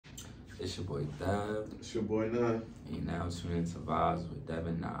It's your boy Dev. It's your boy Ni. And you now tune into Vibes with Dev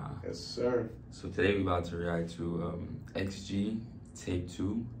and Ni. Yes, sir. So today we about to react to XG Tape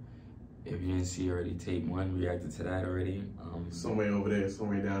 2. If you didn't see already Tape 1, reacted to that already. Somewhere over there,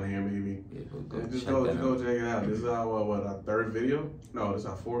 somewhere down here maybe. Yeah, go just check go check it out. This is our our third video? No, this is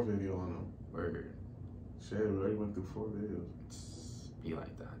our fourth video on them. Word. Shit, we already went through 4 videos. Be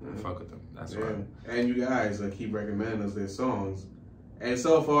like that. Yeah. Fuck with them. That's right. And you guys keep recommending us their songs. And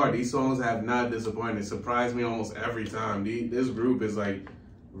so far, these songs have not disappointed. Surprised me almost every time. This group is like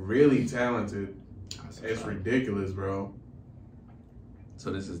really talented. It's ridiculous, bro.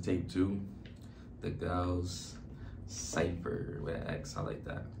 So this is Tape 2, the GALZ XYPHER with an X. I like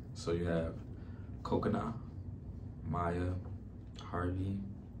that. So you have Coconut, Maya, Harvey,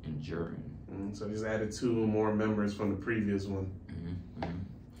 and Jurin. So just added 2 more members from the previous one.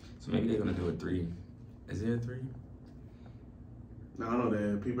 So maybe they're gonna do a 3. Is there a 3? No, I know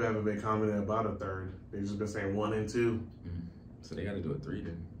that people haven't been commenting about a 3rd. They've just been saying 1 and 2. So they gotta do a 3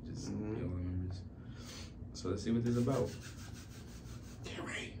 then. Just get all the members. So let's see what this is about. Get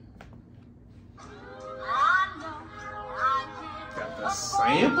ready. Got the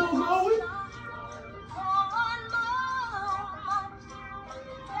sample going?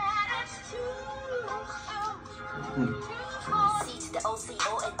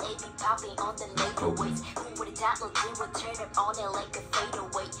 On the later ways, who would have download we would turn it on it like a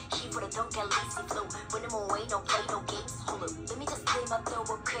fadeaway. She would have don't get lazy flow. When I'm away, don't play no games. Hold up, let me just clear my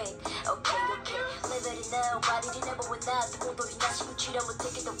throat real quick. Okay. Live it now, body didn't ever with that. The whole story now she would cheat, I would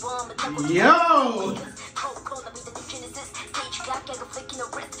take it the wrong. Yo! Cold, I mean the new Genesis. Stage got a flick in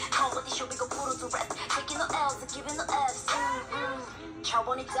the wrist. Call what they show, we go put on to rest. Taking no L's and giving no F's. Chow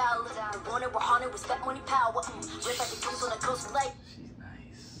on it down, the one we're haunted, respect money power. Rip at the drums on the coast like.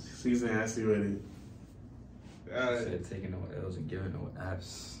 She's nasty with it. Said taking no L's and giving no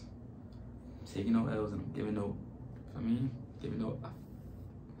F's. Taking no L's and giving no, giving no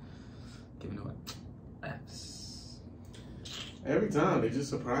F's. Every time they just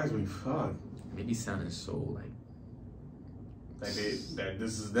surprise me. Fuck. Maybe sounding so like that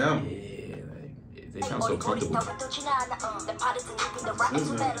this is them. Yeah, like they sound so comfortable.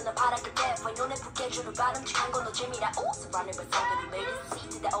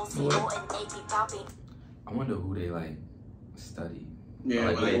 I wonder who they like study.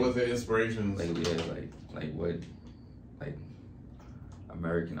 Yeah, like what's their inspirations? Like what, like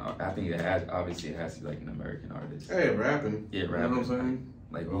American art. I think it has, obviously it has to be like an American artist. Hey, rapping. Yeah, rapping. You know what I'm saying?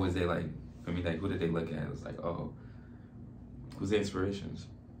 Like who was they like? I mean, like who did they look at? It was like, oh, who's their inspirations?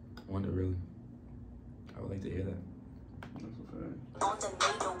 I wonder really. I would like to hear that. That's a fact. On the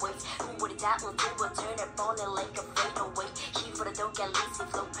later ways, who would have download we would turn it on it like a fadeaway. She would have don't get lazy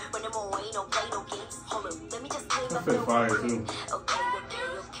flow. When I'm away, don't play no games. Hold up, let me just clear my throat. Fire too. Okay.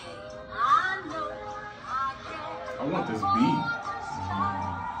 I want this beat.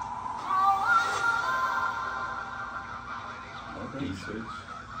 Okay, switch.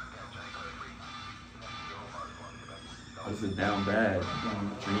 This is Down Bad.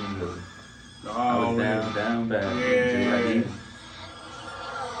 Dreamville. Oh, down bad. Yeah.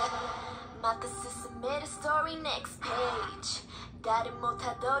 Made a story next page. 다른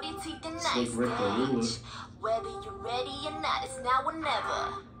못하더니 tweet the next stage. Whether you're ready or not, it's now or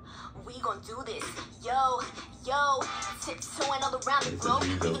never. We gon' do this, yo, tiptoeing all around the globe.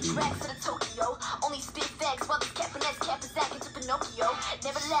 Leaving tracks to the Tokyo. Only spit facts while this cap is acting to Pinocchio.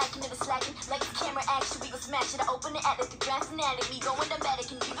 Never lacking, never slacking. Like it's camera action, we gon' smash it. I open it at like the grand fanatic. We going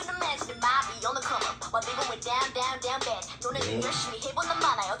dramatic, and even imagine the mob be on the come up while they going down bad. 너네 열심히 해보는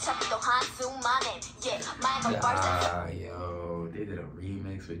많아요. 어차피 또 한숨만해. Yeah, my bars. Yo, they did a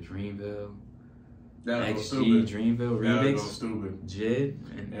remix with Dreamville. That was XG stupid. Dreamville remix. That was stupid. Jid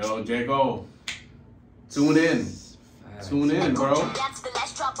and yo, J. Cole. Tune in. Tune in, bro. That's the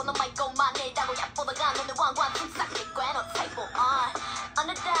last drop on the mic. On my head, that'll get for the gun on the one two second grand on typo on.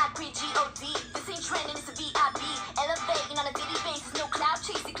 Under that pre-G-O-D. This ain't trending, it's a VIP. Elevating on a daily basis, no cloud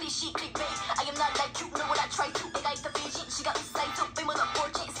chasing cliche clickbait. I am not like you, know what I try to. They got the vision, she got insight to. Fame on the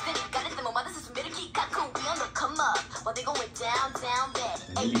fortune, spinning. Got it, the moment, this is Middle-key, Kaku. We on the come up, while they going down bad.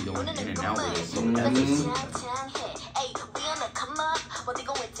 They be going in and out with it. Hey, we on the come up, while they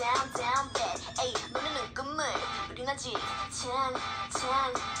going down bad. Hey, 너는 끝물, 우린 아직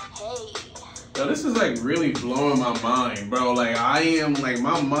hey. Yo, this is like really blowing my mind, bro. Like I am, like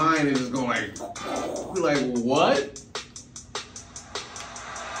my mind is just going like what?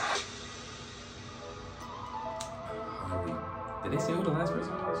 Did they say who the last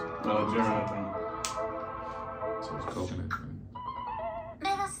person was? No, Jurin, I think. So it's Coconut.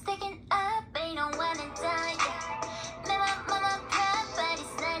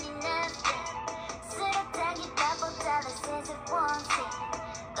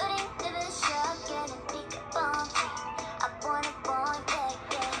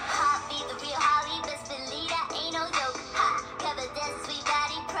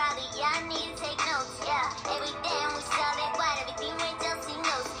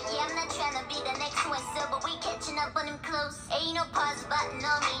 no pause button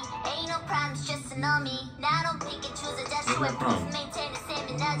on me. Ain't no problems, just on me. Now I don't pick and choose a just sweat. Please maintain the same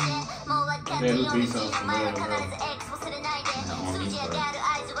energy. More like cat, the only thing on my canal is X. What's the night? Suji, I got her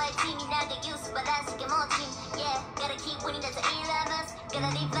eyes white team. Now they use but I see more team. Yeah, gotta keep winning. That's a E-Lavas.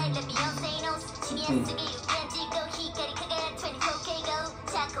 Gotta live like the Beyonce knows. She has to get you can't go. He got it, could get 24K go.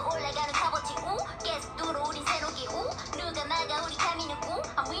 Check all I got a couple to ooh. Guess through the Uri Seroki ooh. Nuga Maga Uri Kamino ooh.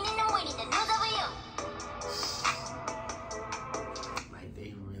 I'm winning and winning. The new W.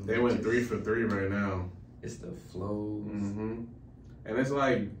 They went 3 for 3 right now. It's the flows. And it's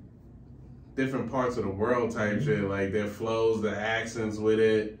like different parts of the world type shit. Like their flows, the accents with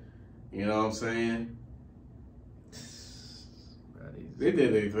it. You know what I'm saying? They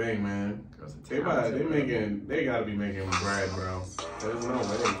did their thing, man. They gotta be making bread, bro. There's no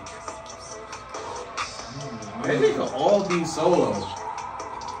way. They could all be solos.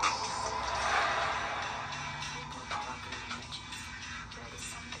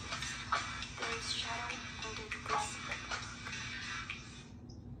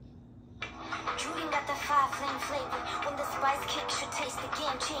 When the spice kicks, you taste the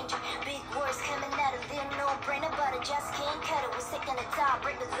game changer. Big words coming out of there, no brainer, but I just can't cut it. We're sick on the top,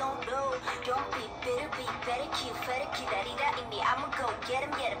 break the zone, no. Don't be bitter, be better, keep that in me. I'ma go get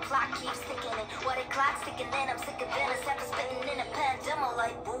him, clock keeps ticking in. What a clock's ticking in, I'm sick of it. It's after spitting in a pen, demo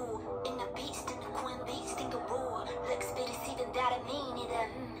like boo. In the beast, in the queen beast, think of boo. Look, spit is even that I mean it.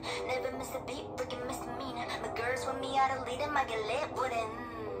 Never miss a beat, freaking misdemeanor. The girls with me out of leading, I get lit with it.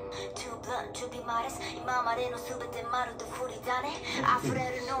 Too blunt to be modest. 今までのすべてまるで振りだね。溢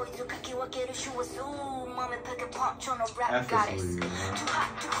れるノイズかき分ける手話ズーム。豆パケパンチョのラップガレス。Too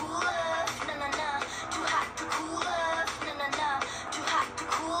hot to cool off, na na na. Too hot to cool off, na na na. Too hot to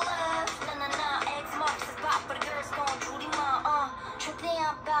cool off, na na na. X marks the spot, but the girls gon' 줄이 마.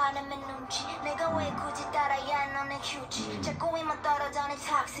 최대한 바람의 눈치. 내가 왜 굳이 따라야 하는 내 휴지. 자꾸 이만 떨어져는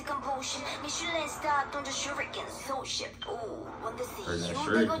toxic한 bullshit. 미슐랭 스타 던져 shuriken soulship. Ooh, when they see you,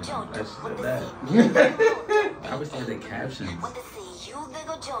 they go jojo. When they see me, they go. I was like the captions. When they see you, they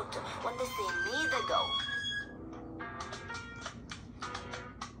go jojo. When they see me, they go.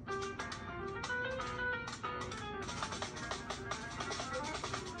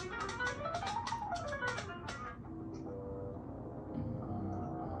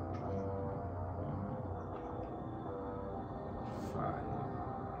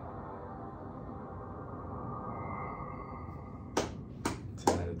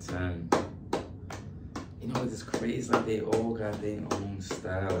 You know what's crazy? Like they all got their own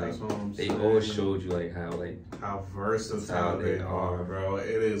style. Like they all showed you like how versatile they are, bro. It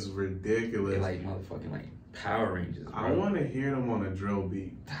is ridiculous. They're like motherfucking like Power Rangers, bro. I want to hear them on a drill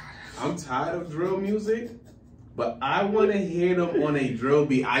beat. I'm tired of drill music, but I want to hear them on a drill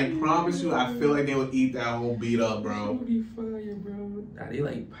beat. I promise you, I feel like they would eat that whole beat up, bro. Be fire, bro. Nah, they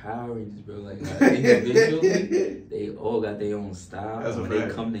like Power Rangers, bro. Like individually, they all got their own style. That's when they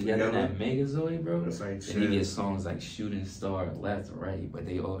come together in that Megazord, bro. That's like then you get songs like Shooting Star, Left, Right, but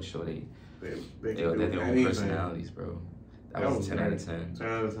they all show they their own personalities, bro. That was a 10 out of 10. 10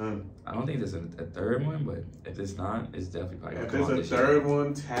 out of 10. I don't think there's a third one, but if it's not, it's definitely probably if there's a third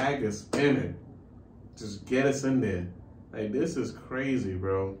one, tag us in it. Just get us in there. Like, this is crazy,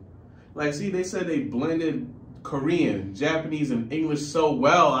 bro. Like, see, they said they blended Korean, Japanese, and English so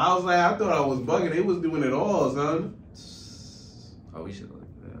well. I was like, I thought I was bugging. They was doing it all, son. Oh, we should look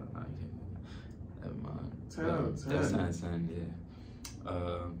at that. Never mind. 10 out of 10. That's 10 out of 10,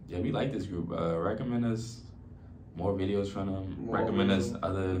 yeah. Yeah, we like this group. Recommend us more videos from them. Recommend us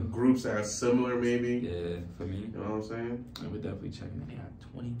other groups that are similar, maybe. Yeah, for me. You know what I'm saying? And we're definitely checking it. They got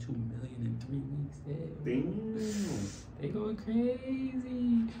 22 million in 3 weeks. Yeah. Damn. They going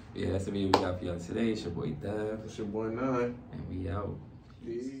crazy. Yeah, that's the video we got for y'all today. It's your boy Dev. It's your boy Ni. And we out.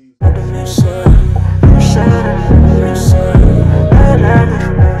 Peace.